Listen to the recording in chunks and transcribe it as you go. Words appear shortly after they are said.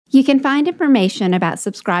You can find information about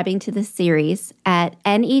subscribing to the series at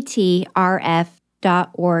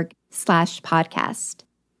netrf.org/podcast,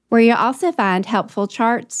 where you'll also find helpful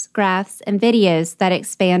charts, graphs, and videos that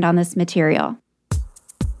expand on this material.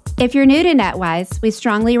 If you're new to NETWise, we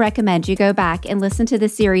strongly recommend you go back and listen to the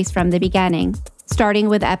series from the beginning, starting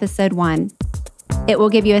with episode 1. It will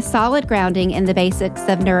give you a solid grounding in the basics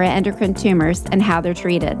of neuroendocrine tumors and how they're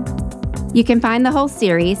treated. You can find the whole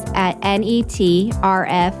series at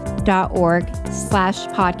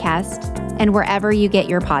netrf.org/podcast and wherever you get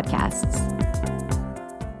your podcasts.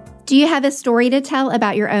 Do you have a story to tell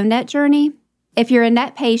about your own NET journey? If you're a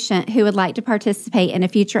NET patient who would like to participate in a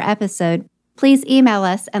future episode, please email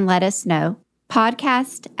us and let us know.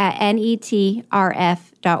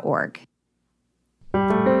 podcast@netrf.org.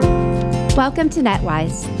 Welcome to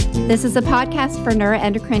NETWise. This is a podcast for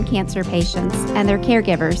neuroendocrine cancer patients and their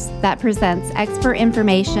caregivers that presents expert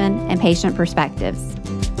information and patient perspectives.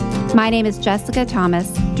 My name is Jessica Thomas,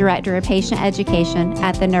 Director of Patient Education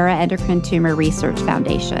at the Neuroendocrine Tumor Research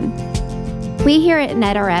Foundation. We here at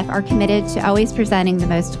NETRF are committed to always presenting the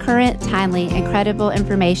most current, timely, and credible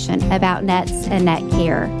information about NETs and NET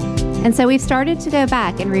care. And so we've started to go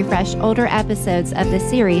back and refresh older episodes of the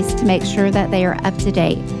series to make sure that they are up to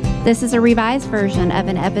date. This is a revised version of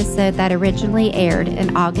an episode that originally aired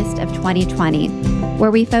in August of 2020,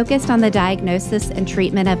 where we focused on the diagnosis and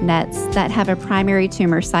treatment of NETs that have a primary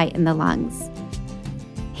tumor site in the lungs.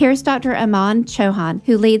 Here's Dr. Aman Chauhan,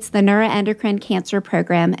 who leads the Neuroendocrine Cancer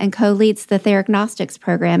Program and co-leads the Theragnostics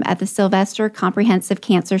Program at the Sylvester Comprehensive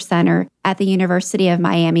Cancer Center at the University of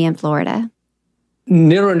Miami in Florida.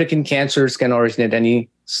 Neuroendocrine cancers can originate any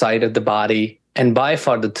site of the body, and by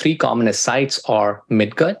far the three commonest sites are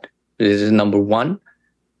midgut, this is number 1,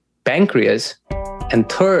 pancreas, and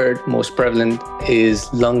third most prevalent is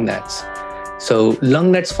lung NETs. So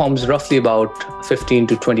lung NETs forms roughly about 15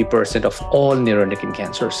 to 20% of all neuroendocrine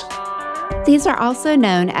cancers. These are also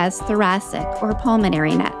known as thoracic or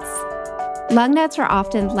pulmonary NETs. Lung NETs are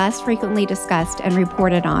often less frequently discussed and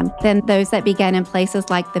reported on than those that begin in places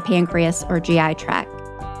like the pancreas or GI tract,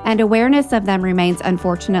 and awareness of them remains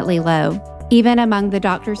unfortunately low, even among the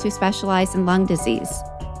doctors who specialize in lung disease.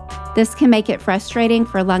 This can make it frustrating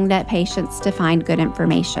for lung NET patients to find good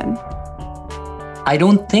information. I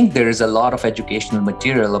don't think there is a lot of educational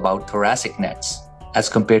material about thoracic NETs as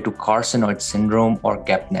compared to carcinoid syndrome or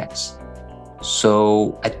DIPNECH.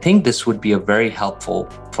 So I think this would be very helpful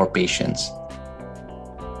for patients.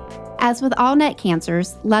 As with all NET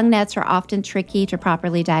cancers, lung NETs are often tricky to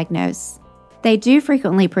properly diagnose. They do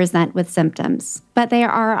frequently present with symptoms, but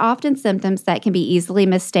there are often symptoms that can be easily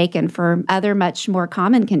mistaken for other much more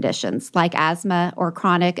common conditions like asthma or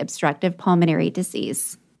chronic obstructive pulmonary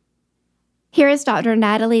disease. Here is Dr.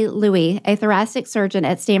 Natalie Louis, a thoracic surgeon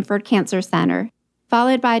at Stanford Cancer Center,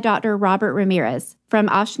 followed by Dr. Robert Ramirez from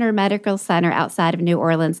Ochsner Medical Center outside of New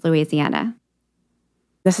Orleans, Louisiana.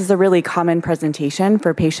 This is a really common presentation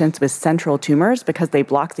for patients with central tumors because they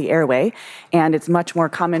block the airway, and it's much more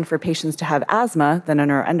common for patients to have asthma than a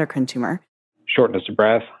neuroendocrine tumor. Shortness of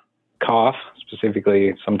breath, cough,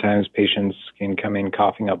 specifically sometimes patients can come in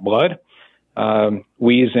coughing up blood.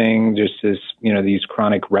 Wheezing, just this, these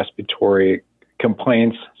chronic respiratory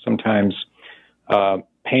complaints. Sometimes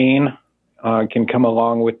pain can come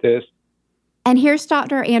along with this. And here's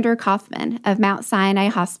Dr. Andrew Kaufman of Mount Sinai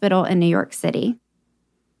Hospital in New York City.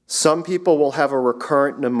 Some people will have a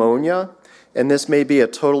recurrent pneumonia, and this may be a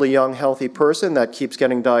totally young, healthy person that keeps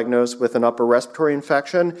getting diagnosed with an upper respiratory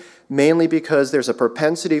infection, mainly because there's a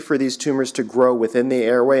propensity for these tumors to grow within the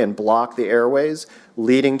airway and block the airways,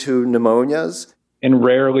 leading to pneumonias. And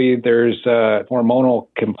rarely there's a hormonal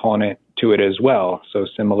component to it as well, so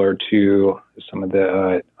similar to some of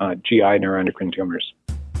the GI neuroendocrine tumors.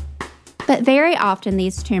 But very often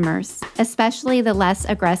these tumors, especially the less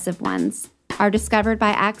aggressive ones, are discovered by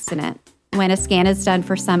accident when a scan is done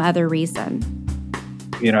for some other reason.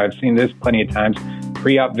 I've seen this plenty of times.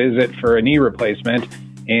 Pre-op visit for a knee replacement,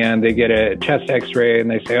 and they get a chest x-ray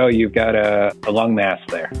and they say, oh, you've got a lung mass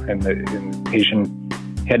there. And the patient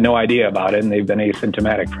had no idea about it, and they've been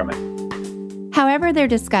asymptomatic from it. However they're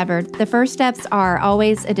discovered, the first steps are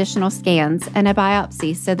always additional scans and a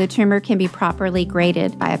biopsy so the tumor can be properly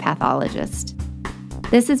graded by a pathologist.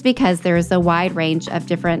 This is because there is a wide range of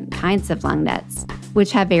different kinds of lung NETs,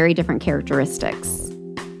 which have very different characteristics.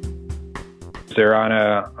 They're on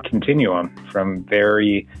a continuum from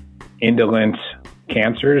very indolent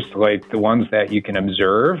cancers, like the ones that you can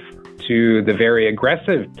observe, to the very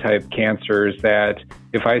aggressive type cancers that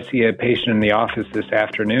if I see a patient in the office this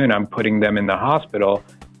afternoon, I'm putting them in the hospital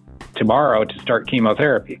tomorrow to start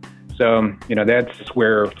chemotherapy. So, that's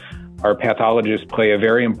where Our pathologists play a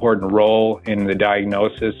very important role in the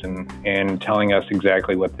diagnosis and telling us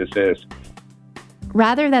exactly what this is.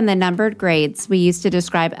 Rather than the numbered grades we use to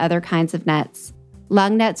describe other kinds of NETs,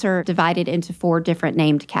 lung NETs are divided into 4 different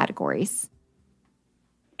named categories.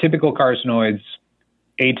 Typical carcinoids,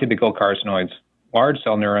 atypical carcinoids, large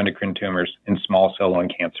cell neuroendocrine tumors, and small cell lung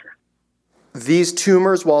cancer. These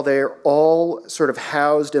tumors, while they're all sort of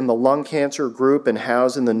housed in the lung cancer group and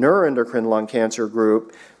housed in the neuroendocrine lung cancer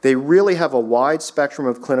group, they really have a wide spectrum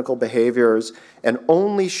of clinical behaviors and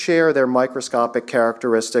only share their microscopic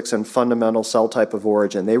characteristics and fundamental cell type of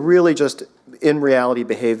origin. They really just, in reality,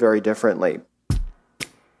 behave very differently.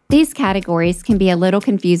 These categories can be a little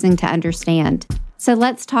confusing to understand, so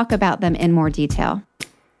let's talk about them in more detail.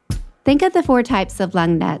 Think of the 4 types of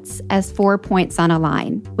lung NETs as 4 points on a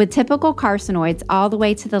line, with typical carcinoids all the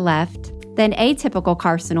way to the left, then atypical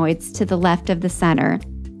carcinoids to the left of the center,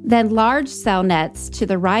 then large cell NETs to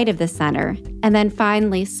the right of the center, and then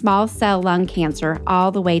finally small cell lung cancer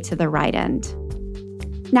all the way to the right end.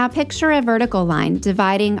 Now picture a vertical line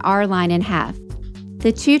dividing our line in half.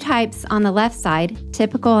 The 2 types on the left side,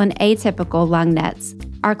 typical and atypical lung NETs,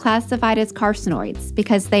 are classified as carcinoids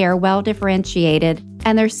because they are well differentiated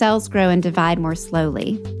and their cells grow and divide more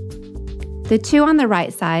slowly. The 2 on the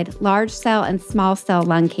right side, large cell and small cell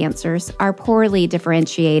lung cancers, are poorly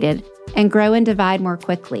differentiated and grow and divide more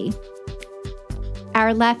quickly.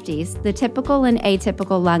 Our lefties, the typical and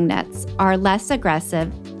atypical lung NETs, are less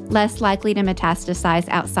aggressive, less likely to metastasize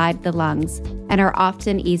outside the lungs, and are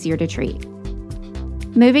often easier to treat.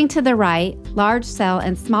 Moving to the right, large cell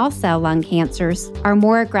and small cell lung cancers are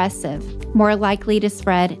more aggressive, more likely to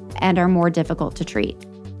spread, and are more difficult to treat.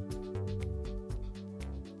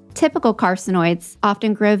 Typical carcinoids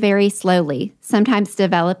often grow very slowly, sometimes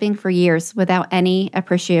developing for years without any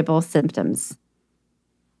appreciable symptoms.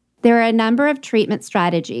 There are a number of treatment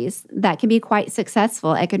strategies that can be quite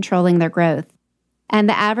successful at controlling their growth, and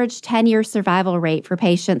the average 10-year survival rate for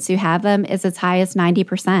patients who have them is as high as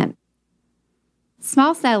 90%.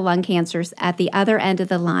 Small cell lung cancers at the other end of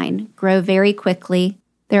the line grow very quickly,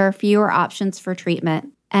 there are fewer options for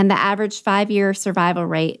treatment, and the average 5-year survival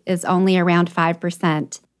rate is only around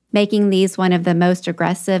 5%, making these one of the most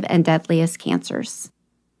aggressive and deadliest cancers.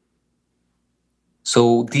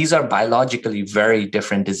 So these are biologically very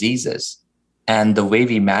different diseases, and the way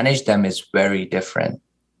we manage them is very different.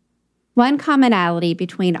 One commonality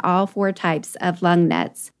between all 4 types of lung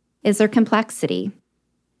NETs is their complexity.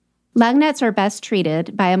 Lung NETs are best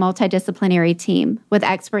treated by a multidisciplinary team with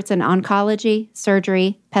experts in oncology,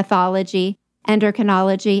 surgery, pathology,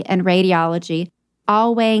 endocrinology, and radiology,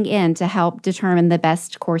 all weighing in to help determine the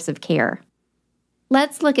best course of care.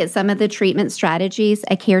 Let's look at some of the treatment strategies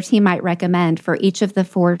a care team might recommend for each of the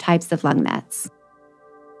 4 types of lung NETs.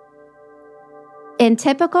 In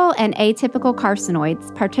typical and atypical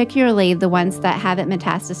carcinoids, particularly the ones that haven't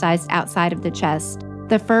metastasized outside of the chest,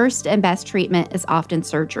 the first and best treatment is often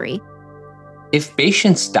surgery. If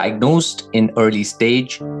patients diagnosed in early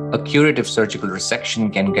stage, a curative surgical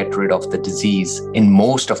resection can get rid of the disease in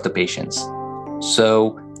most of the patients.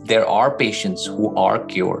 So there are patients who are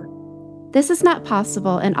cured. This is not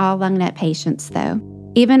possible in all lung NET patients, though,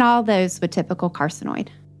 even all those with typical carcinoid.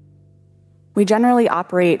 We generally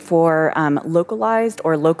operate for localized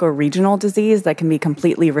or locoregional disease that can be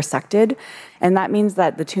completely resected, and that means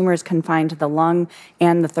that the tumor is confined to the lung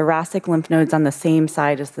and the thoracic lymph nodes on the same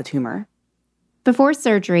side as the tumor. Before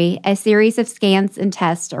surgery, a series of scans and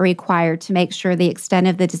tests are required to make sure the extent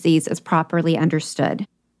of the disease is properly understood.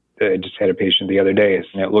 I just had a patient the other day,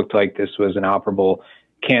 and it looked like this was an operable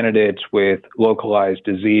candidate with localized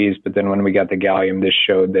disease, but then when we got the gallium, this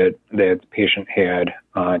showed that the patient had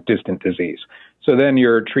distant disease. So then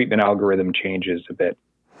your treatment algorithm changes a bit.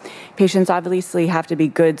 Patients obviously have to be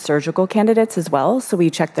good surgical candidates as well, so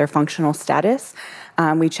we check their functional status.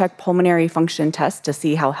 We check pulmonary function tests to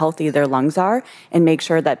see how healthy their lungs are and make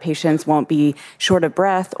sure that patients won't be short of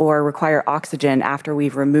breath or require oxygen after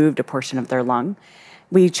we've removed a portion of their lung.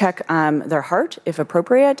 We check their heart, if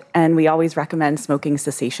appropriate, and we always recommend smoking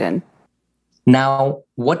cessation. Now,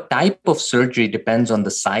 what type of surgery depends on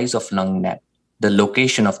the size of lung net, the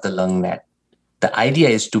location of the lung net. The idea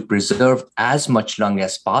is to preserve as much lung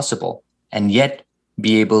as possible and yet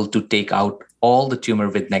be able to take out all the tumor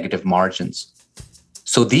with negative margins.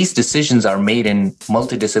 So these decisions are made in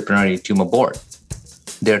multidisciplinary tumor board.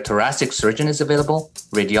 Their thoracic surgeon is available,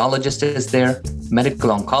 radiologist is there,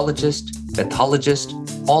 medical oncologist, pathologist,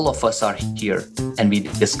 all of us are here, and we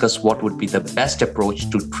discuss what would be the best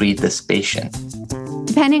approach to treat this patient.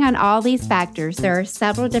 Depending on all these factors, there are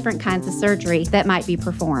several different kinds of surgery that might be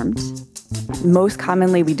performed. Most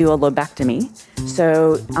commonly, we do a lobectomy.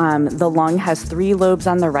 So the lung has 3 lobes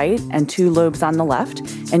on the right and 2 lobes on the left.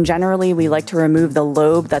 And generally, we like to remove the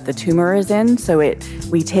lobe that the tumor is in. So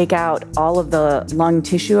we take out all of the lung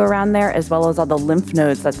tissue around there, as well as all the lymph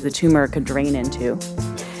nodes that the tumor could drain into.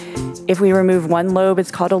 If we remove 1 lobe,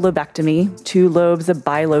 it's called a lobectomy. 2 lobes, a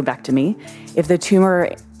bilobectomy. If the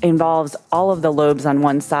tumor involves all of the lobes on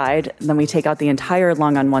one side, then we take out the entire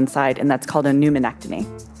lung on one side, and that's called a pneumonectomy.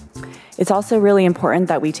 It's also really important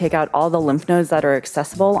that we take out all the lymph nodes that are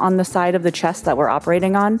accessible on the side of the chest that we're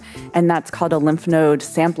operating on, and that's called a lymph node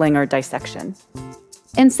sampling or dissection.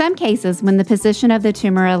 In some cases, when the position of the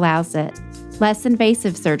tumor allows it, less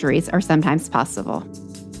invasive surgeries are sometimes possible.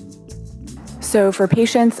 So for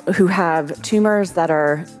patients who have tumors that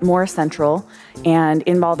are more central and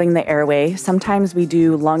involving the airway, sometimes we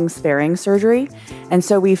do lung-sparing surgery. And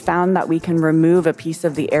so we found that we can remove a piece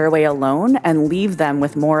of the airway alone and leave them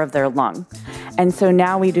with more of their lung. And so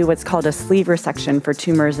now we do what's called a sleeve resection for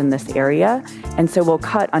tumors in this area. And so we'll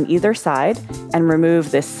cut on either side and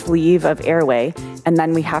remove this sleeve of airway, and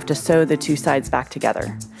then we have to sew the 2 sides back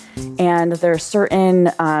together. And there are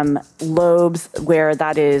certain lobes where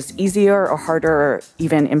that is easier or harder or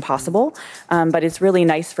even impossible. But it's really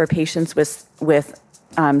nice for patients with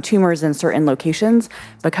tumors in certain locations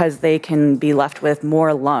because they can be left with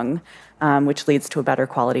more lung, which leads to a better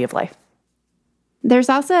quality of life. There's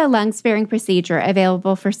also a lung-sparing procedure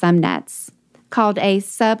available for some NETs called a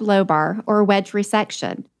sublobar or wedge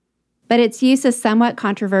resection, but its use is somewhat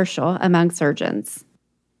controversial among surgeons.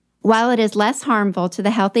 While it is less harmful to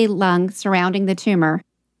the healthy lung surrounding the tumor,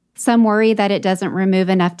 some worry that it doesn't remove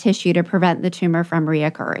enough tissue to prevent the tumor from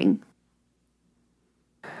reoccurring.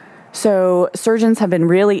 So surgeons have been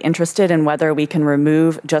really interested in whether we can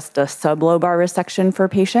remove just a sublobar resection for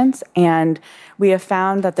patients, and we have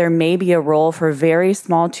found that there may be a role for very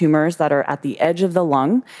small tumors that are at the edge of the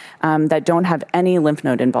lung that don't have any lymph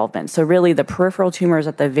node involvement. So really the peripheral tumors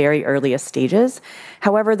at the very earliest stages.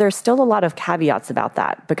 However, there's still a lot of caveats about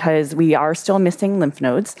that because we are still missing lymph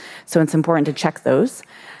nodes, so it's important to check those.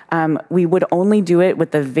 We would only do it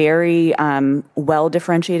with the very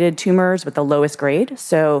well-differentiated tumors with the lowest grade.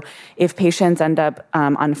 So if patients end up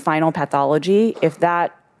on final pathology, if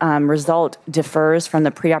that result differs from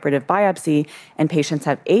the preoperative biopsy and patients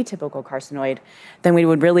have atypical carcinoid, then we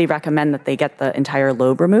would really recommend that they get the entire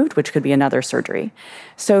lobe removed, which could be another surgery.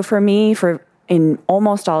 So for me, in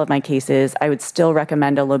almost all of my cases, I would still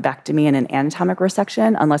recommend a lobectomy and an anatomic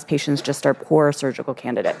resection unless patients just are poor surgical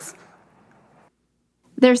candidates.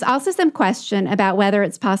 There's also some question about whether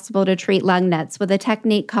it's possible to treat lung NETs with a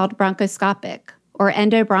technique called bronchoscopic or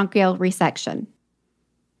endobronchial resection.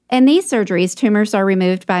 In these surgeries, tumors are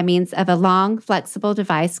removed by means of a long, flexible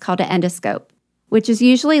device called an endoscope, which is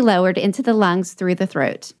usually lowered into the lungs through the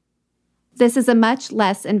throat. This is a much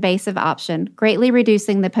less invasive option, greatly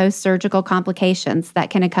reducing the post-surgical complications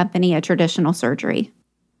that can accompany a traditional surgery.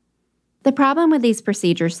 The problem with these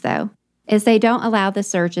procedures, though, is they don't allow the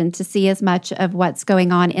surgeon to see as much of what's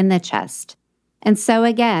going on in the chest. And so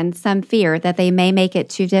again, some fear that they may make it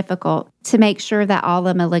too difficult to make sure that all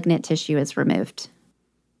the malignant tissue is removed.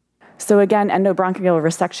 So again, endobronchial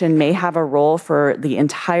resection may have a role for the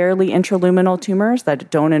entirely intraluminal tumors that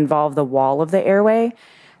don't involve the wall of the airway.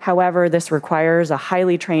 However, this requires a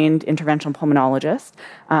highly trained interventional pulmonologist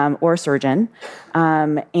or surgeon,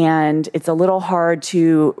 and it's a little hard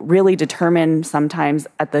to really determine sometimes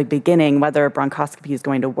at the beginning whether a bronchoscopy is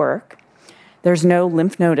going to work. There's no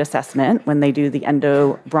lymph node assessment when they do the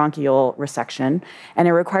endobronchial resection, and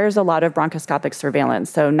it requires a lot of bronchoscopic surveillance,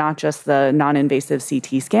 so not just the non-invasive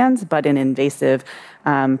CT scans, but an invasive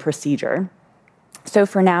procedure. So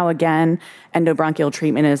for now, again, endobronchial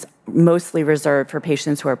treatment is mostly reserved for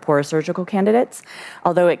patients who are poor surgical candidates,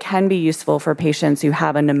 although it can be useful for patients who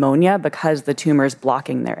have a pneumonia because the tumor is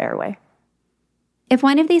blocking their airway. If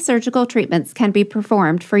one of these surgical treatments can be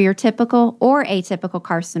performed for your typical or atypical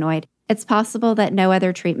carcinoid, it's possible that no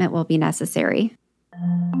other treatment will be necessary.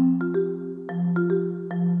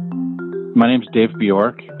 My name is Dave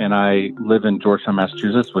Bjork, and I live in Georgetown,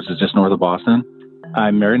 Massachusetts, which is just north of Boston.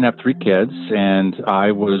 I'm married and have 3 kids, and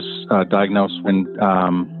I was diagnosed in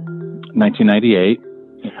 1998.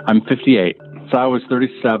 I'm 58. So I was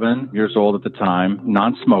 37 years old at the time,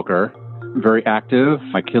 non-smoker, very active.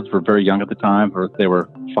 My kids were very young at the time. They were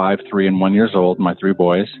 5, 3, and 1 years old, my 3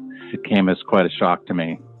 boys. It came as quite a shock to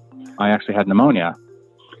me. I actually had pneumonia.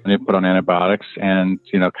 And they put on antibiotics and,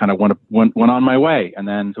 kind of went on my way. And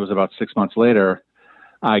then it was about 6 months later,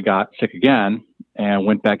 I got sick again and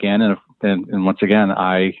went back in. And once again,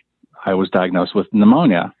 I was diagnosed with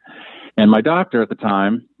pneumonia. And my doctor at the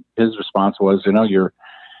time, his response was,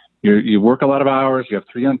 You work a lot of hours, you have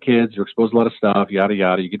 3 young kids, you're exposed to a lot of stuff, yada,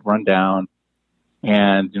 yada, you get run down.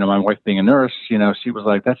 And, my wife being a nurse, she was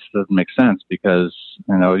like, that just doesn't make sense because,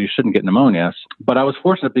 you shouldn't get pneumonia. But I was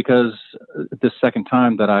fortunate because this second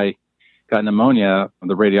time that I got pneumonia,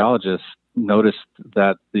 the radiologist noticed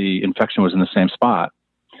that the infection was in the same spot.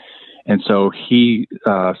 And so he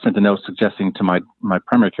sent a note suggesting to my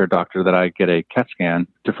primary care doctor that I get a CAT scan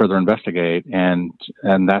to further investigate. And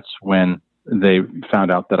that's when they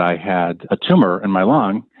found out that I had a tumor in my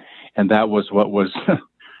lung, and that was what was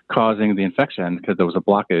causing the infection because there was a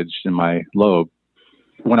blockage in my lobe.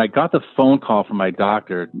 When I got the phone call from my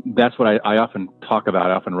doctor, that's what I often talk about,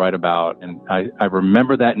 I often write about. And I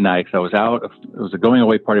remember that night because I was out, it was a going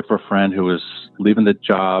away party for a friend who was leaving the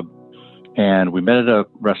job. And we met at a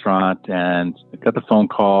restaurant and I got the phone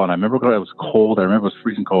call. And I remember it was cold. I remember it was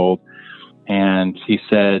freezing cold. And he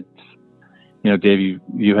said, Dave,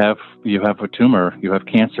 you have a tumor, you have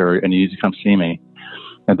cancer, and you need to come see me.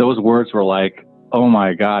 And those words were like, oh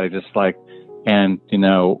my God, that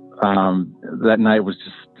night was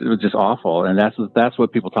just awful. And that's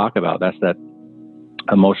what people talk about. That's that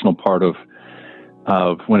emotional part of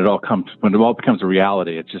when it all becomes a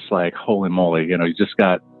reality. It's just like, holy moly,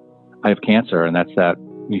 I have cancer, and that's that,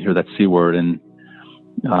 you hear that C word, and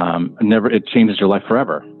it changes your life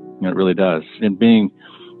forever. It really does. And being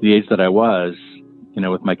the age that I was,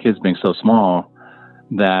 with my kids being so small,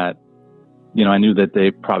 that, I knew that they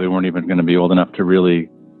probably weren't even going to be old enough to really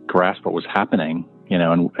grasp what was happening,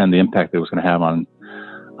 and the impact it was going to have on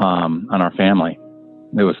our family.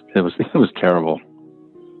 It was terrible.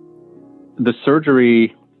 The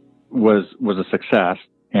surgery was a success,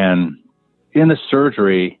 and in the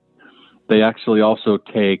surgery, they actually also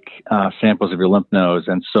take samples of your lymph nodes,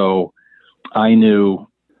 and so I knew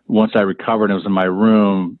once I recovered and it was in my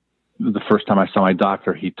room, the first time I saw my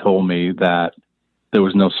doctor, he told me that there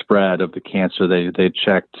was no spread of the cancer. They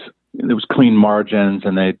checked, there was clean margins,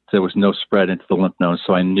 and there was no spread into the lymph nodes.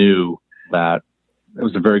 So I knew that it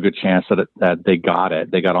was a very good chance that they got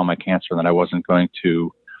it. They got all my cancer, and that I wasn't going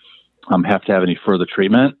to have to have any further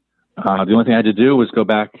treatment. The only thing I had to do was go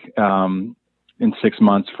back in 6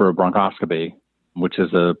 months for a bronchoscopy, which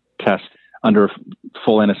is a test under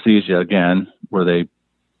full anesthesia again, where they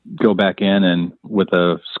go back in and with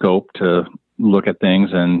a scope to look at things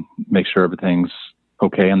and make sure everything's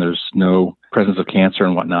okay and there's no presence of cancer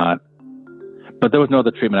and whatnot. But there was no other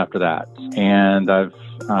treatment after that. And I've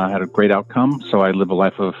had a great outcome. So I live a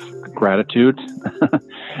life of gratitude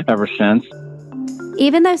ever since.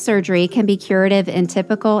 Even though surgery can be curative in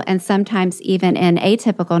typical and sometimes even in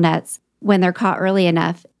atypical NETs when they're caught early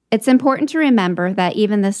enough, it's important to remember that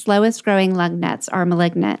even the slowest growing lung NETs are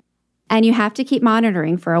malignant. And you have to keep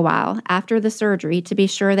monitoring for a while after the surgery to be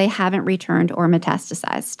sure they haven't returned or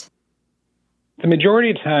metastasized. The majority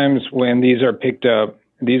of times when these are picked up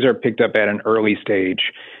at an early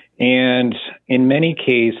stage. And in many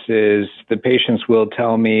cases, the patients will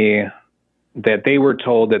tell me that they were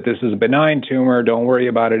told that this is a benign tumor, don't worry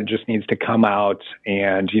about it, it just needs to come out,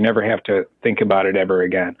 and you never have to think about it ever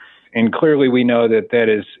again. And clearly we know that that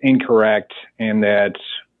is incorrect, and that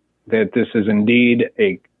this is indeed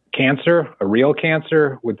a cancer, a real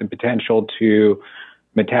cancer, with the potential to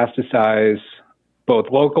metastasize both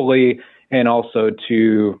locally and also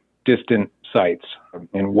to distant sites.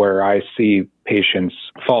 And where I see patients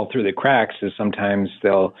fall through the cracks is sometimes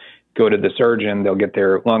they'll go to the surgeon, they'll get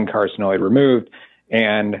their lung carcinoid removed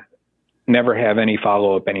and never have any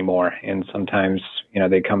follow-up anymore. And sometimes,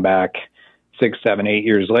 they come back 6, 7, 8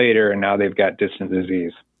 years later, and now they've got distant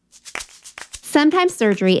disease. Sometimes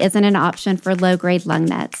surgery isn't an option for low-grade lung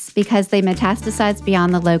NETs because they metastasize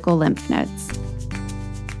beyond the local lymph nodes.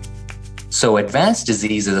 So advanced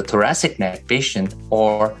disease is a thoracic NET patient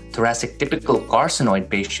or thoracic typical carcinoid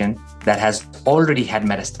patient that has already had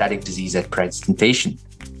metastatic disease at presentation.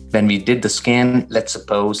 When we did the scan, let's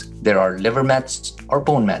suppose there are liver mets or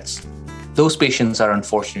bone mets. Those patients are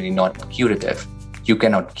unfortunately not curative. You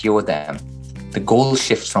cannot cure them. The goal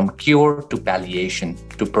shifts from cure to palliation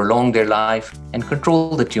to prolong their life and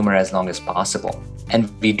control the tumor as long as possible. And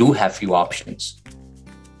we do have few options.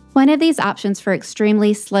 One of these options for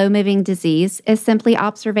extremely slow-moving disease is simply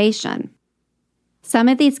observation. Some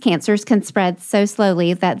of these cancers can spread so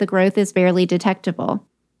slowly that the growth is barely detectable.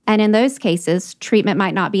 And in those cases, treatment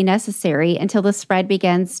might not be necessary until the spread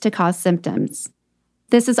begins to cause symptoms.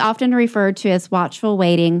 This is often referred to as watchful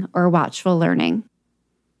waiting or watchful learning.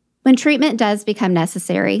 When treatment does become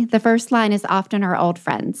necessary, the first line is often our old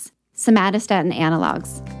friends, somatostatin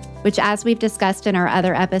analogs, which, as we've discussed in our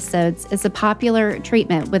other episodes, is a popular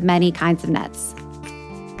treatment with many kinds of NETs.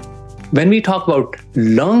 When we talk about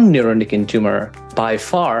lung neuroendocrine tumor, by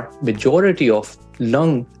far, majority of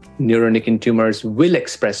lung neuroendocrine tumors will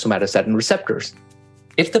express somatostatin receptors.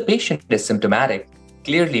 If the patient is symptomatic,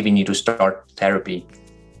 clearly we need to start therapy.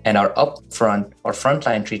 And our upfront or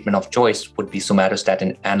frontline treatment of choice would be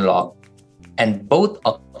somatostatin analog. And both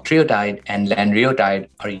octreotide and lanreotide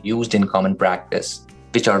are used in common practice,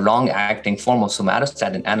 which are long-acting form of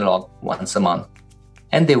somatostatin analog once a month.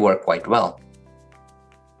 And they work quite well.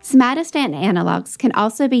 Somatostatin analogs can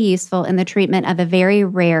also be useful in the treatment of a very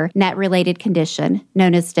rare NET-related condition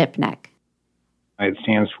known as DIPNECH. It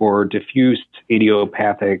stands for diffuse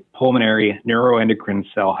idiopathic pulmonary neuroendocrine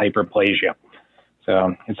cell hyperplasia.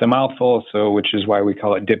 So it's a mouthful, which is why we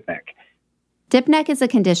call it DIPNECH. DIPNECH is a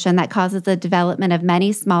condition that causes the development of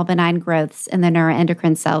many small benign growths in the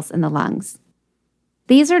neuroendocrine cells in the lungs.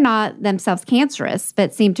 These are not themselves cancerous,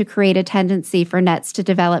 but seem to create a tendency for NETs to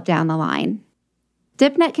develop down the line.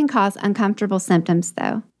 DIPNECH can cause uncomfortable symptoms,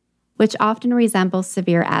 though, which often resembles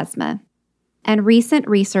severe asthma. And recent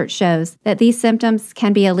research shows that these symptoms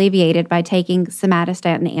can be alleviated by taking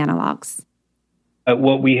somatostatin analogs.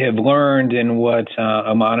 What we have learned and what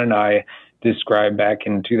Aman and I described back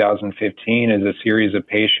in 2015 is a series of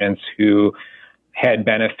patients who had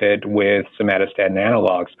benefit with somatostatin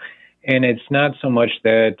analogs. And it's not so much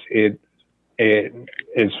that it,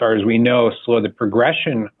 as far as we know, slow the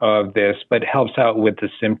progression of this, but helps out with the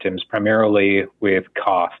symptoms, primarily with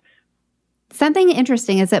cough. Something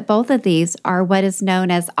interesting is that both of these are what is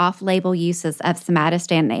known as off-label uses of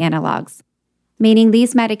somatostatin analogs, meaning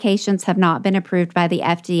these medications have not been approved by the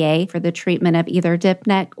FDA for the treatment of either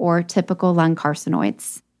DIPNECH or typical lung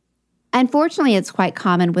carcinoids. Unfortunately, it's quite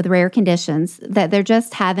common with rare conditions that there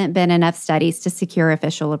just haven't been enough studies to secure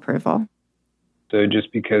official approval. So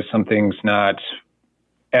just because something's not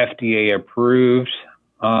FDA approved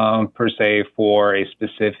per se for a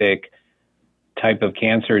specific type of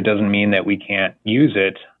cancer doesn't mean that we can't use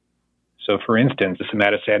it. So for instance, the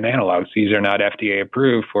somatostatin analogs, these are not FDA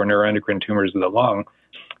approved for neuroendocrine tumors of the lung,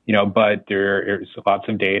 but there is lots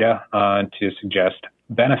of data to suggest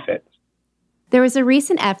benefit. There was a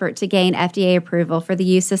recent effort to gain FDA approval for the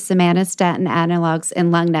use of somatostatin analogs in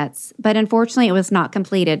lung NETs, but unfortunately it was not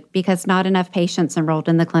completed because not enough patients enrolled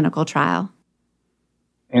in the clinical trial.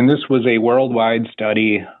 And this was a worldwide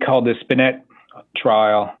study called the DIPNECH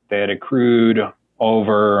trial that accrued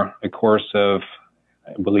over a course of,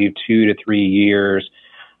 I believe, 2 to 3 years.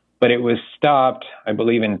 But it was stopped, I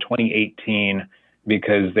believe, in 2018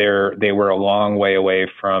 because they were a long way away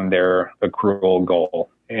from their accrual goal.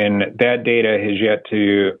 And that data has yet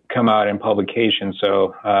to come out in publication.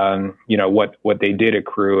 So, what they did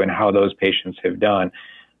accrue and how those patients have done.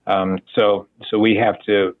 So we have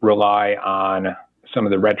to rely on some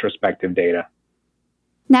of the retrospective data.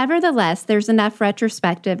 Nevertheless, there's enough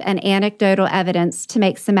retrospective and anecdotal evidence to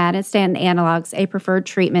make somatostatin analogs a preferred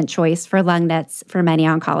treatment choice for lung NETs for many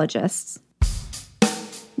oncologists.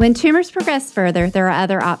 When tumors progress further, there are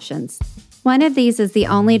other options. One of these is the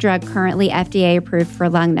only drug currently FDA approved for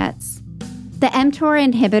lung NETs, the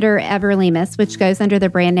mTOR inhibitor everolimus, which goes under the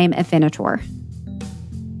brand name Afinitor.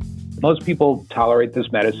 Most people tolerate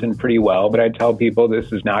this medicine pretty well, but I tell people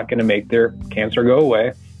this is not going to make their cancer go away.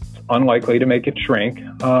 It's unlikely to make it shrink,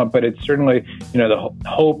 but it's certainly, the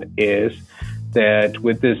hope is that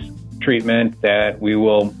with this treatment that we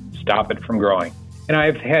will stop it from growing. And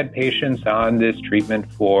I've had patients on this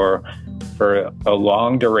treatment for a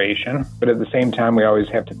long duration, but at the same time, we always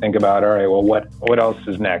have to think about, all right, well, what else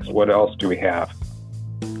is next? What else do we have?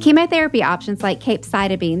 Chemotherapy options like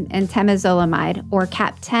capecitabine and temozolomide or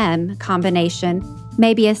CAP-TEM combination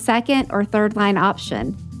may be a second or third line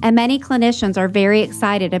option, and many clinicians are very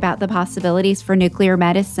excited about the possibilities for nuclear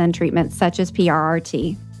medicine treatments such as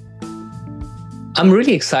PRRT. I'm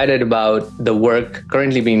really excited about the work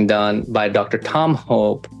currently being done by Dr. Tom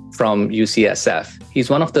Hope from UCSF. He's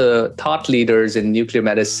one of the thought leaders in nuclear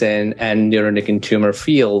medicine and neuroendocrine tumor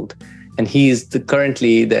field. And he's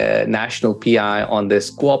currently the national PI on this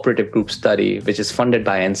cooperative group study, which is funded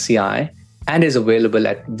by NCI and is available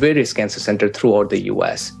at various cancer centers throughout the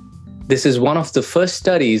US. This is one of the first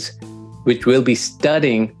studies which will be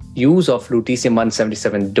studying use of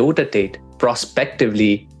lutetium-177 dotatate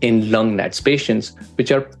prospectively in lung NETs patients,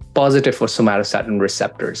 which are positive for somatostatin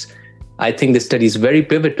receptors. I think this study is very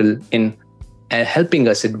pivotal in helping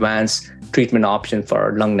us advance treatment options for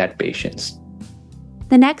our lung NET patients.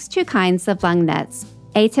 The next two kinds of lung NETs,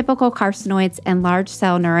 atypical carcinoids and large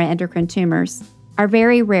cell neuroendocrine tumors, are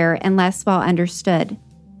very rare and less well understood,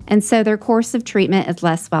 and so their course of treatment is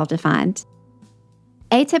less well defined.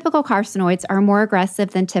 Atypical carcinoids are more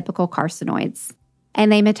aggressive than typical carcinoids,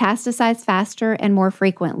 and they metastasize faster and more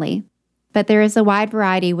frequently, but there is a wide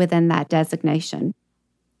variety within that designation.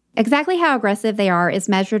 Exactly how aggressive they are is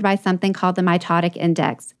measured by something called the mitotic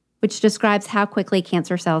index, which describes how quickly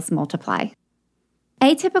cancer cells multiply.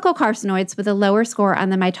 Atypical carcinoids with a lower score on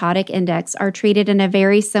the mitotic index are treated in a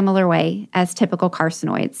very similar way as typical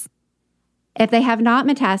carcinoids. If they have not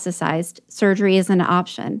metastasized, surgery is an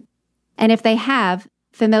option. And if they have,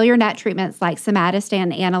 familiar NET treatments like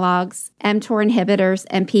somatostatin analogs, mTOR inhibitors,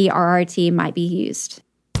 and PRRT might be used.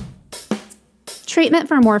 Treatment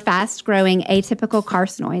for more fast-growing atypical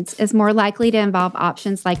carcinoids is more likely to involve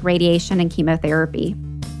options like radiation and chemotherapy.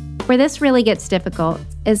 Where this really gets difficult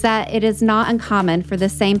is that it is not uncommon for the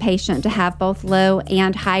same patient to have both low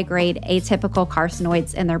and high-grade atypical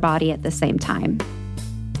carcinoids in their body at the same time.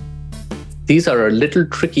 These are a little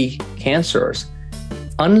tricky cancers.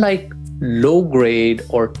 Unlike low-grade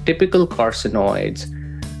or typical carcinoids,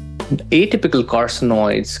 atypical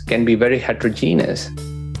carcinoids can be very heterogeneous.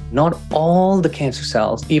 Not all the cancer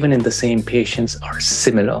cells, even in the same patients, are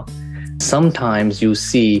similar. Sometimes you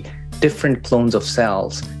see different clones of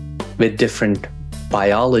cells with different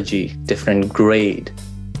biology, different grade.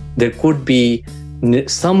 There could be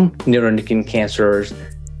some neuroendocrine cancers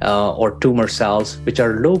or tumor cells which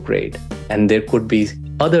are low grade, and there could be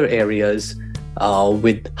other areas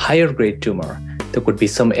with higher grade tumor. There could be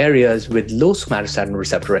some areas with low somatostatin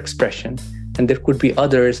receptor expression, and there could be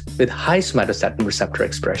others with high somatostatin receptor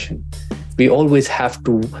expression. We always have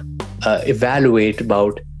to evaluate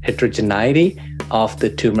about heterogeneity of the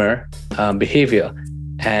tumor behavior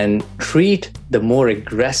and treat the more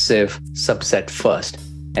aggressive subset first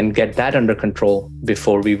and get that under control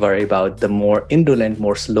before we worry about the more indolent,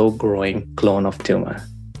 more slow-growing clone of tumor.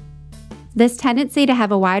 This tendency to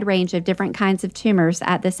have a wide range of different kinds of tumors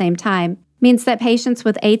at the same time means that patients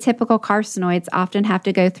with atypical carcinoids often have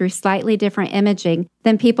to go through slightly different imaging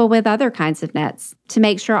than people with other kinds of NETs to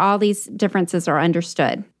make sure all these differences are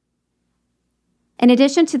understood. In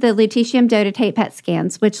addition to the lutetium dotatate PET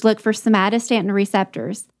scans, which look for somatostatin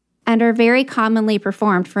receptors and are very commonly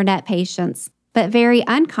performed for NET patients, but very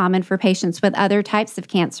uncommon for patients with other types of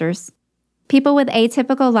cancers, people with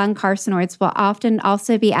atypical lung carcinoids will often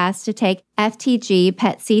also be asked to take FTG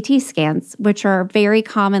PET CT scans, which are very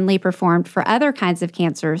commonly performed for other kinds of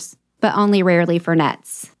cancers, but only rarely for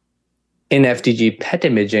NETs. In FTG PET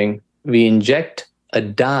imaging, we inject a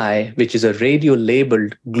dye, which is a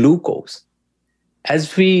radio-labeled glucose.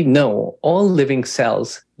 As we know, all living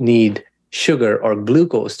cells need sugar or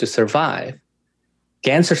glucose to survive.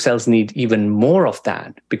 Cancer cells need even more of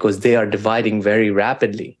that because they are dividing very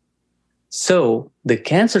rapidly. So the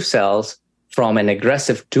cancer cells from an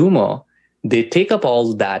aggressive tumor, they take up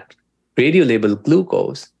all that radio-labeled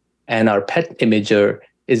glucose, and our PET imager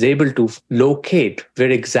is able to locate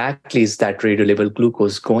where exactly is that radio-labeled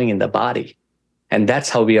glucose going in the body. And that's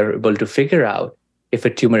how we are able to figure out if a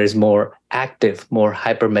tumor is more active, more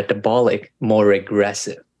hypermetabolic, more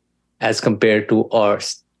aggressive, as compared to our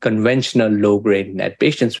conventional low-grade NET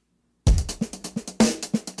patients.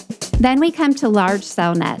 Then we come to large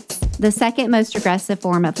cell NETs, the second most aggressive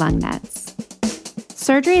form of lung NETs.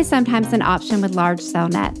 Surgery is sometimes an option with large cell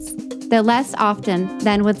NETs, though less often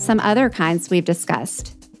than with some other kinds we've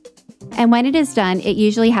discussed. And when it is done, it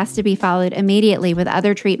usually has to be followed immediately with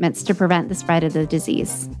other treatments to prevent the spread of the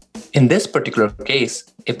disease. In this particular case,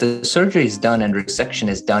 if the surgery is done and resection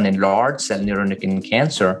is done in large cell neuroendocrine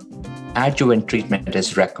cancer, adjuvant treatment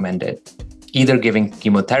is recommended, either giving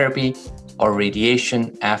chemotherapy or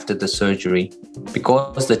radiation after the surgery,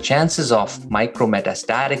 because the chances of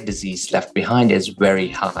micrometastatic disease left behind is very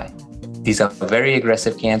high. These are very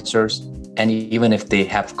aggressive cancers, and even if they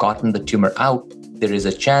have gotten the tumor out, there is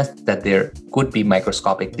a chance that there could be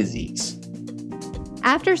microscopic disease.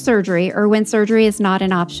 After surgery, or when surgery is not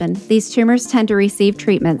an option, these tumors tend to receive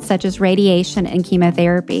treatments such as radiation and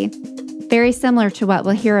chemotherapy, very similar to what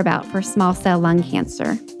we'll hear about for small cell lung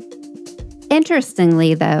cancer.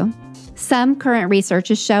 Interestingly, though, some current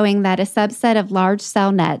research is showing that a subset of large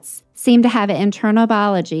cell NETs seem to have an internal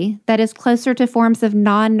biology that is closer to forms of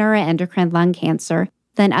non-neuroendocrine lung cancer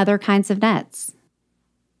than other kinds of NETs.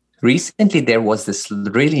 Recently, there was this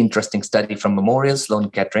really interesting study from Memorial Sloan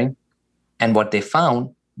Kettering, and what they found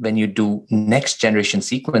when you do next-generation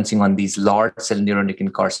sequencing on these large cell neuroendocrine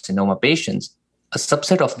carcinoma patients, a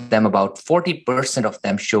subset of them, about 40% of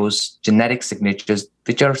them, shows genetic signatures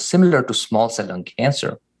which are similar to small cell lung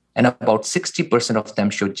cancer, and about 60% of them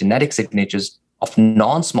show genetic signatures of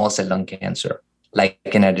non-small cell lung cancer, like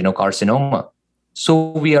an adenocarcinoma. So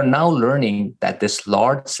we are now learning that this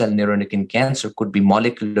large cell neuroendocrine cancer could be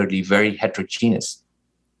molecularly very heterogeneous.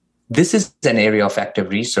 This is an area of active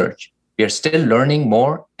research. We are still learning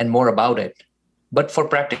more and more about it. But for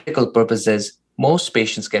practical purposes, most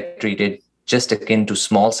patients get treated just akin to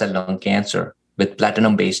small cell lung cancer with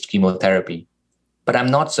platinum-based chemotherapy. But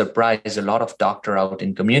I'm not surprised a lot of doctors out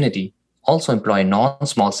in community also employ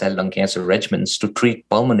non-small cell lung cancer regimens to treat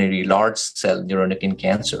pulmonary large cell neuroendocrine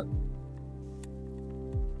cancer.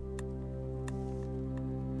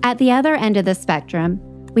 At the other end of the spectrum,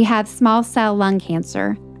 we have small cell lung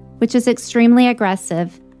cancer, which is extremely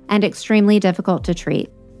aggressive and extremely difficult to treat.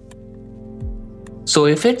 So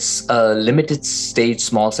if it's a limited stage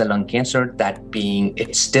small cell lung cancer, that being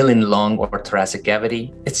it's still in lung or thoracic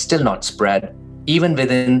cavity, it's still not spread. Even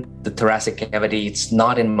within the thoracic cavity, it's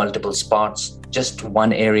not in multiple spots, just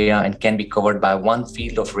one area and can be covered by one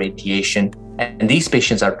field of radiation. And these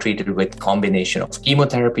patients are treated with combination of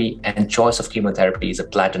chemotherapy, and choice of chemotherapy is a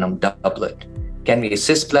platinum doublet. Can be a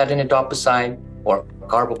cisplatin etoposide or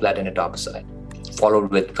carboplatin etoposide, followed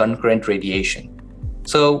with concurrent radiation.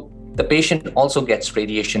 So the patient also gets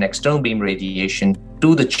radiation, external beam radiation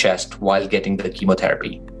to the chest while getting the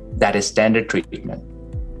chemotherapy. That is standard treatment.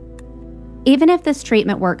 Even if this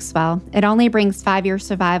treatment works well, it only brings 5-year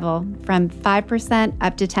survival from 5%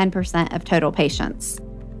 up to 10% of total patients.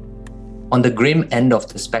 On the grim end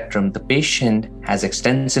of the spectrum, the patient has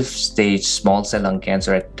extensive stage small cell lung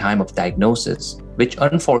cancer at time of diagnosis, which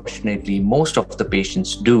unfortunately most of the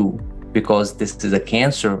patients do because this is a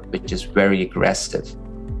cancer which is very aggressive.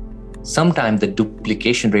 Sometimes the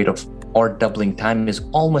duplication rate of or doubling time is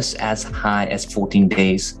almost as high as 14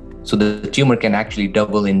 days. So the tumor can actually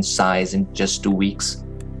double in size in just 2 weeks.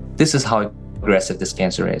 This is how aggressive this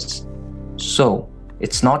cancer is. So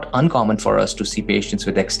it's not uncommon for us to see patients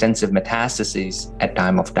with extensive metastases at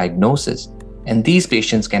time of diagnosis. And these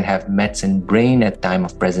patients can have mets in brain at time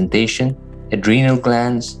of presentation, adrenal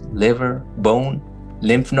glands, liver, bone,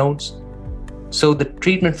 lymph nodes. So the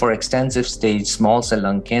treatment for extensive stage small cell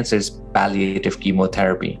lung cancer is palliative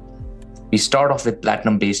chemotherapy. We start off with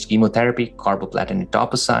platinum-based chemotherapy, carboplatin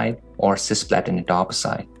etoposide, or cisplatin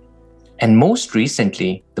etoposide. And most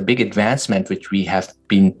recently, the big advancement which we have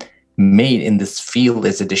been made in this field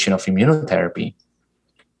is addition of immunotherapy.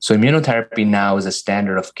 So immunotherapy now is a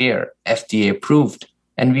standard of care, FDA approved,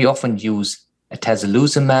 and we often use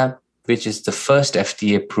atezolizumab, which is the first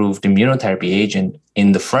FDA-approved immunotherapy agent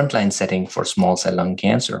in the frontline setting for small cell lung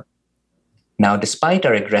cancer. Now, despite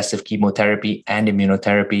our aggressive chemotherapy and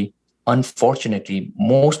immunotherapy, unfortunately,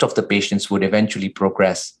 most of the patients would eventually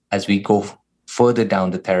progress as we go further down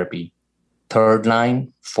the therapy. Third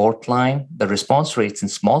line, fourth line, the response rates in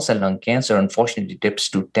small cell lung cancer unfortunately dips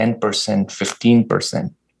to 10%,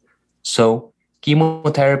 15%. So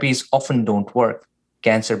chemotherapies often don't work.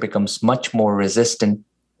 Cancer becomes much more resistant,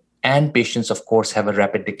 and patients, of course, have a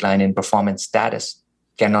rapid decline in performance status,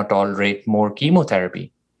 cannot tolerate more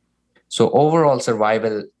chemotherapy. So overall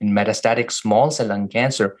survival in metastatic small cell lung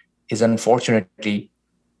cancer is unfortunately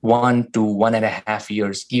 1 to 1.5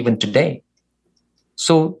 years even today.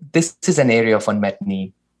 So this is an area of unmet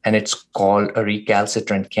need, and it's called a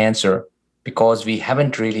recalcitrant cancer because we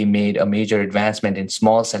haven't really made a major advancement in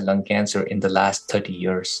small cell lung cancer in the last 30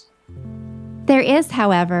 years. There is,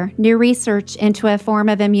 however, new research into a form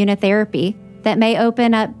of immunotherapy that may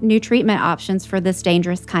open up new treatment options for this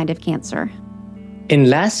dangerous kind of cancer. In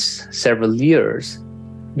last several years,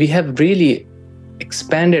 we have really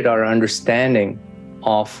expanded our understanding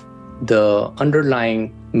of the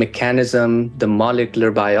underlying mechanism, the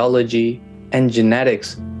molecular biology, and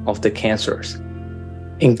genetics of the cancers,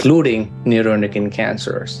 including neuroendocrine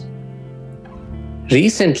cancers.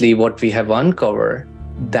 Recently, what we have uncovered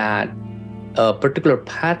that a particular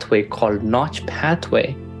pathway called Notch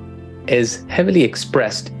pathway is heavily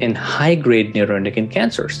expressed in high-grade neuroendocrine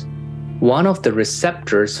cancers. One of the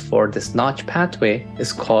receptors for this Notch pathway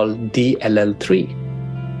is called DLL3.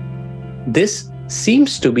 This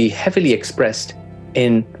seems to be heavily expressed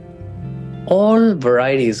in all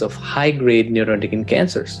varieties of high-grade neuroendocrine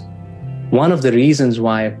cancers. One of the reasons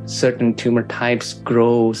why certain tumor types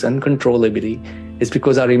grows uncontrollably is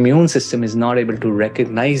because our immune system is not able to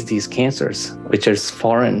recognize these cancers, which is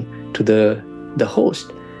foreign to the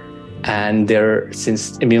host. And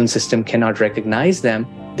since immune system cannot recognize them,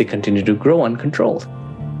 they continue to grow uncontrolled.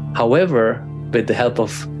 However, with the help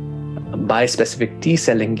of bispecific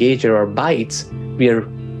T-cell engager or BiTEs, we are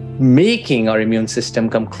making our immune system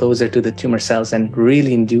come closer to the tumor cells and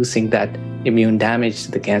really inducing that immune damage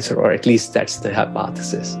to the cancer, or at least that's the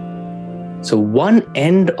hypothesis. So one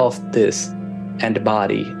end of this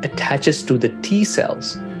antibody attaches to the T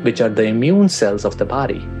cells, which are the immune cells of the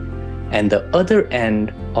body, and the other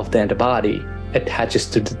end of the antibody attaches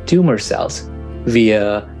to the tumor cells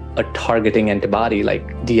via a targeting antibody like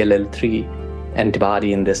DLL3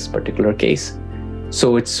 antibody in this particular case.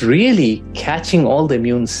 So it's really catching all the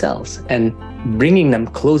immune cells and bringing them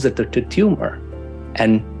closer to the tumor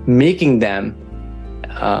and making them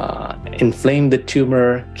inflame the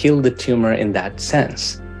tumor, kill the tumor in that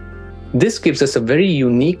sense. This gives us a very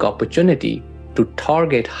unique opportunity to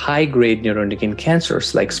target high-grade neuroendocrine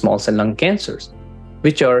cancers like small cell lung cancers,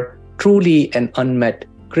 which are truly an unmet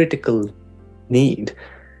critical need.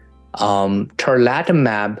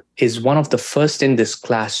 Tarlatamab is one of the first in this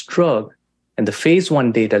class drug, and the phase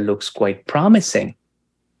 1 data looks quite promising.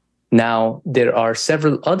 Now, there are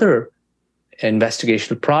several other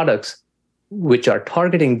investigational products which are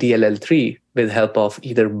targeting DLL3 with help of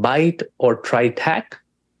either BiTE or TriTAC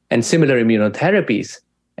and similar immunotherapies.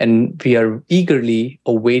 And we are eagerly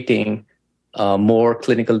awaiting more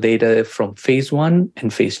clinical data from phase 1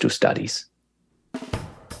 and phase 2 studies.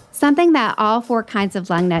 Something that all 4 kinds of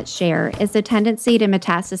lung nets share is the tendency to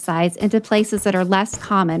metastasize into places that are less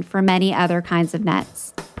common for many other kinds of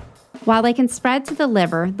nets. While they can spread to the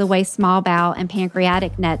liver the way small bowel and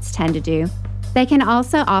pancreatic nets tend to do, they can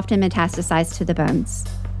also often metastasize to the bones.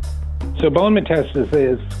 So bone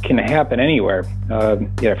metastasis can happen anywhere.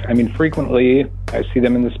 Frequently I see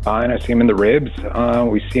them in the spine, I see them in the ribs,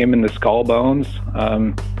 we see them in the skull bones,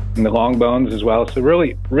 in the long bones as well. So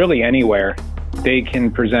really anywhere. They can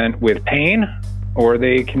present with pain or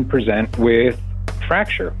they can present with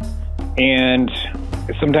fracture. And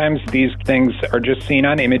sometimes these things are just seen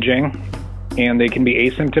on imaging and they can be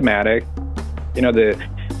asymptomatic. You know,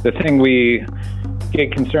 the thing we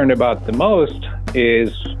get concerned about the most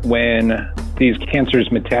is when these cancers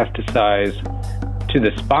metastasize to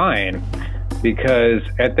the spine, because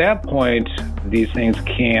at that point, these things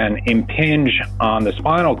can impinge on the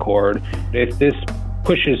spinal cord. If this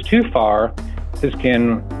pushes too far, this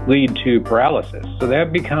can lead to paralysis. So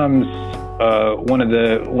that becomes one of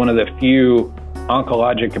the few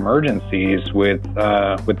oncologic emergencies with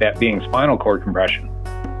that being spinal cord compression.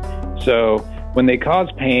 So when they cause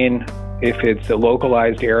pain, if it's a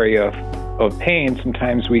localized area of pain,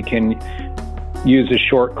 sometimes we can use a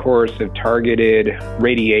short course of targeted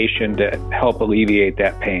radiation to help alleviate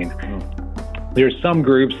that pain. There's some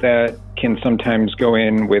groups that can sometimes go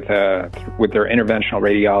in with their interventional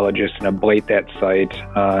radiologist and ablate that site,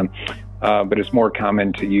 but it's more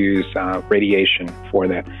common to use radiation for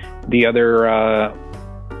that. The other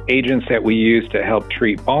agents that we use to help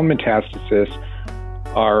treat bone metastasis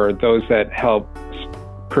are those that help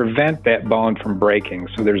prevent that bone from breaking.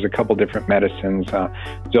 So there's a couple different medicines,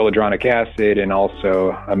 zoledronic acid and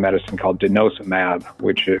also a medicine called denosumab,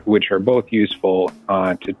 which are both useful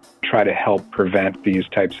to try to help prevent these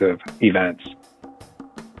types of events.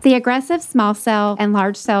 The aggressive small cell and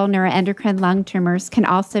large cell neuroendocrine lung tumors can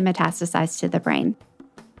also metastasize to the brain.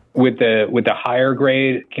 With the higher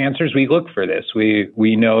grade cancers, we look for this.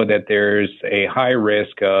 We know that there's a high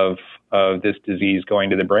risk of this disease going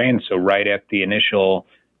to the brain. So right at the initial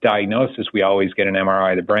diagnosis, we always get an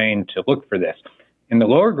MRI of the brain to look for this. In the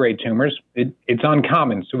lower grade tumors, it's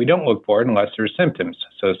uncommon, so we don't look for it unless there's symptoms.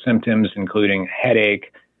 So symptoms including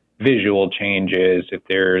headache, visual changes, if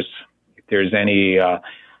there's any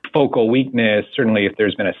focal weakness, certainly if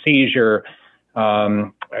there's been a seizure. I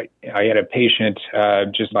had a patient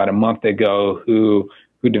just about a month ago who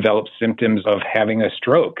developed symptoms of having a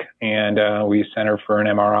stroke, and we sent her for an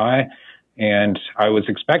MRI. And I was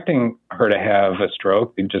expecting her to have a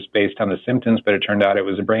stroke just based on the symptoms, but it turned out it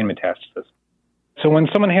was a brain metastasis. So when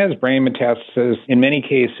someone has brain metastasis, in many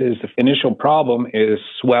cases, the initial problem is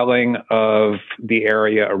swelling of the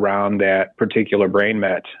area around that particular brain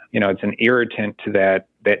met. You know, it's an irritant to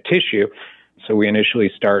that tissue. So we initially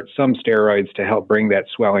start some steroids to help bring that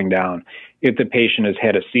swelling down. If the patient has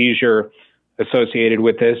had a seizure associated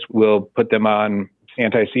with this, we'll put them on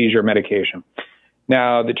anti-seizure medication.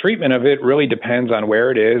 Now, the treatment of it really depends on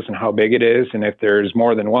where it is and how big it is and if there's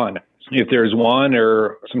more than one. If there's one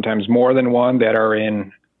or sometimes more than one that are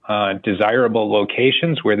in desirable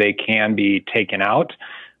locations where they can be taken out,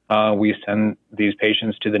 we send these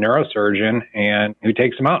patients to the neurosurgeon and who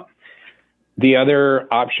takes them out. The other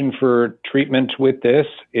option for treatment with this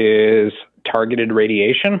is targeted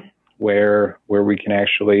radiation, where we can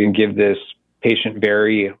actually give this patient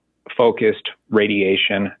very focused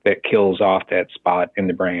radiation that kills off that spot in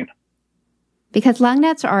the brain. Because lung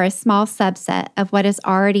nets are a small subset of what is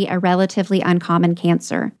already a relatively uncommon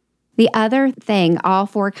cancer, the other thing all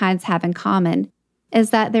 4 kinds have in common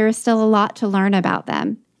is that there is still a lot to learn about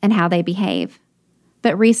them and how they behave.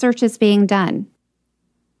 But research is being done.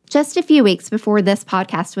 Just a few weeks before this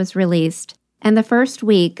podcast was released, and the first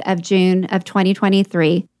week of June of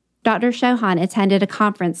 2023, Dr. Chauhan attended a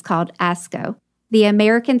conference called ASCO, the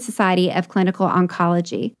American Society of Clinical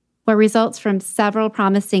Oncology, where results from several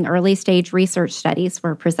promising early-stage research studies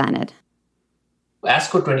were presented.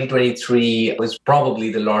 ASCO 2023 was probably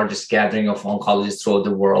the largest gathering of oncologists throughout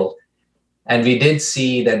the world. And we did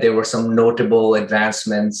see that there were some notable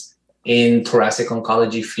advancements in thoracic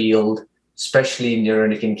oncology field, especially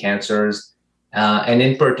neuroendocrine cancers, and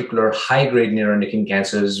in particular, high-grade neuroendocrine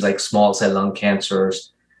cancers like small cell lung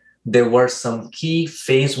cancers. There were some key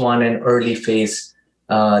phase 1 and early phase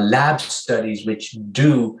lab studies which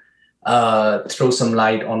do throw some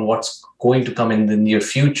light on what's going to come in the near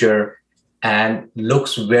future and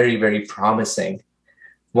looks very, very promising.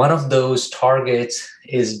 One of those targets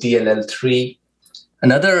is DLL3.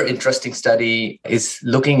 Another interesting study is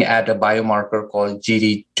looking at a biomarker called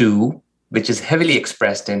GD2, which is heavily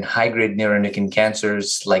expressed in high-grade neuroendocrine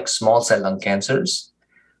cancers like small cell lung cancers.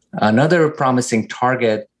 Another promising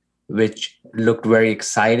target, which looked very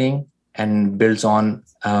exciting and builds on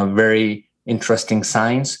very interesting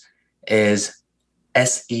science, is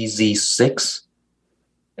SEZ6.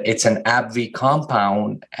 It's an AbbVie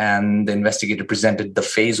compound, and the investigator presented the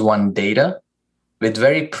phase 1 data with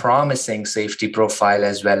very promising safety profile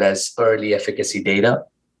as well as early efficacy data.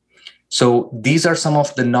 So these are some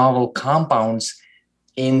of the novel compounds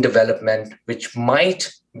in development which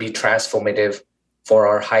might be transformative for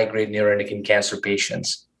our high-grade neuroendocrine cancer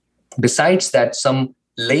patients. Besides that, some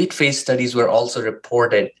late phase studies were also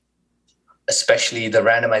reported, especially the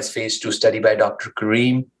randomized phase 2 study by Dr.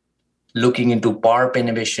 Karim, looking into PARP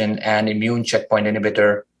inhibition and immune checkpoint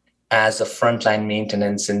inhibitor as a frontline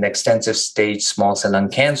maintenance in extensive stage small cell lung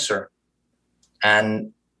cancer.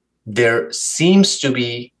 And there seems to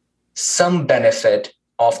be some benefit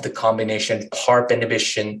of the combination PARP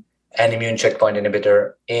inhibition and immune checkpoint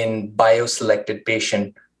inhibitor in bioselected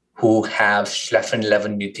patients who have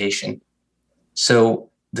Schlafen-11 mutation. So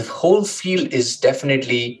the whole field is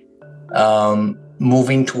definitely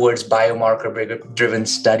moving towards biomarker-driven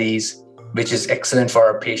studies, which is excellent for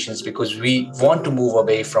our patients because we want to move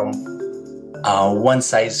away from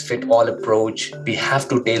one-size-fit-all approach. We have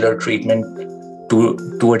to tailor treatment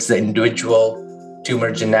towards the individual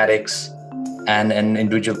tumor genetics and an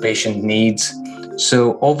individual patient needs.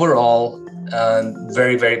 So overall,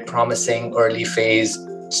 very, very promising early phase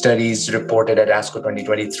studies reported at ASCO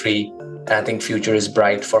 2023. And I think future is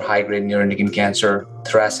bright for high-grade neuroendocrine cancer,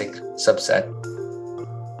 thoracic subset.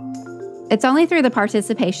 It's only through the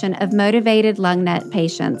participation of motivated lung net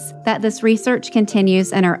patients that this research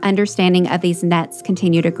continues and our understanding of these nets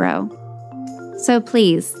continue to grow. So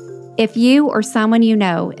please, if you or someone you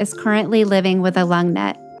know is currently living with a lung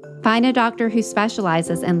net, find a doctor who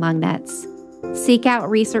specializes in lung nets. Seek out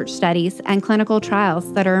research studies and clinical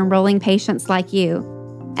trials that are enrolling patients like you,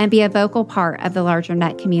 and be a vocal part of the larger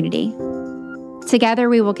net community. Together,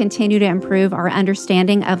 we will continue to improve our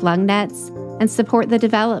understanding of lung nets and support the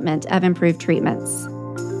development of improved treatments.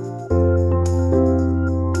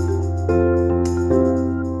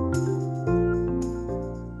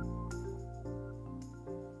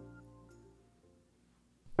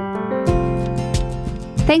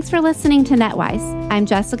 Thanks for listening to NETWise. I'm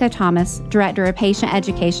Jessica Thomas, Director of Patient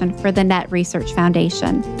Education for the NET Research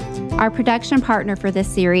Foundation. Our production partner for this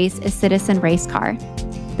series is Citizen Race Car.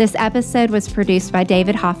 This episode was produced by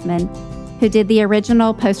David Hoffman, who did the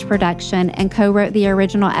original post-production and co-wrote the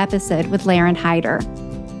original episode with Laren Hyder.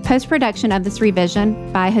 Post-production of this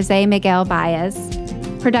revision by Jose Miguel Baez.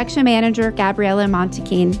 Production manager Gabriela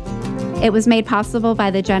Montequin. It was made possible by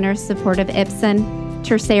the generous support of Ipsen,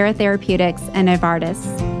 Tercera Therapeutics, and Novartis.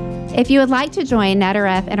 If you would like to join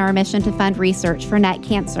NetRF in our mission to fund research for net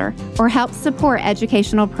cancer or help support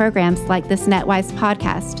educational programs like this NetWise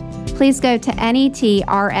podcast, please go to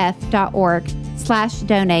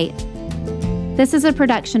netrf.org/donate. This is a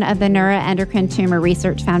production of the Neuroendocrine Tumor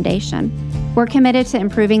Research Foundation. We're committed to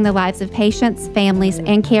improving the lives of patients, families,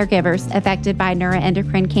 and caregivers affected by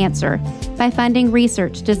neuroendocrine cancer by funding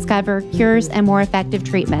research to discover cures and more effective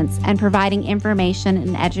treatments and providing information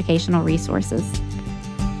and educational resources.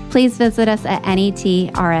 Please visit us at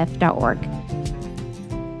netrf.org.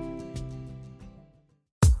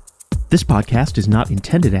 This podcast is not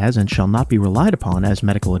intended as and shall not be relied upon as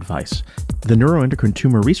medical advice. The Neuroendocrine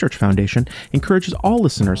Tumor Research Foundation encourages all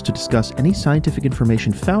listeners to discuss any scientific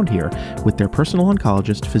information found here with their personal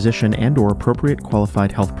oncologist, physician, and/or appropriate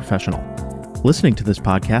qualified health professional. Listening to this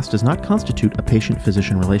podcast does not constitute a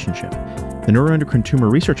patient-physician relationship. The Neuroendocrine Tumor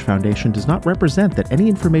Research Foundation does not represent that any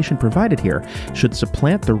information provided here should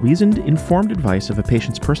supplant the reasoned, informed advice of a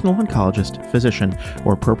patient's personal oncologist, physician,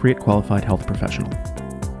 or appropriate qualified health professional.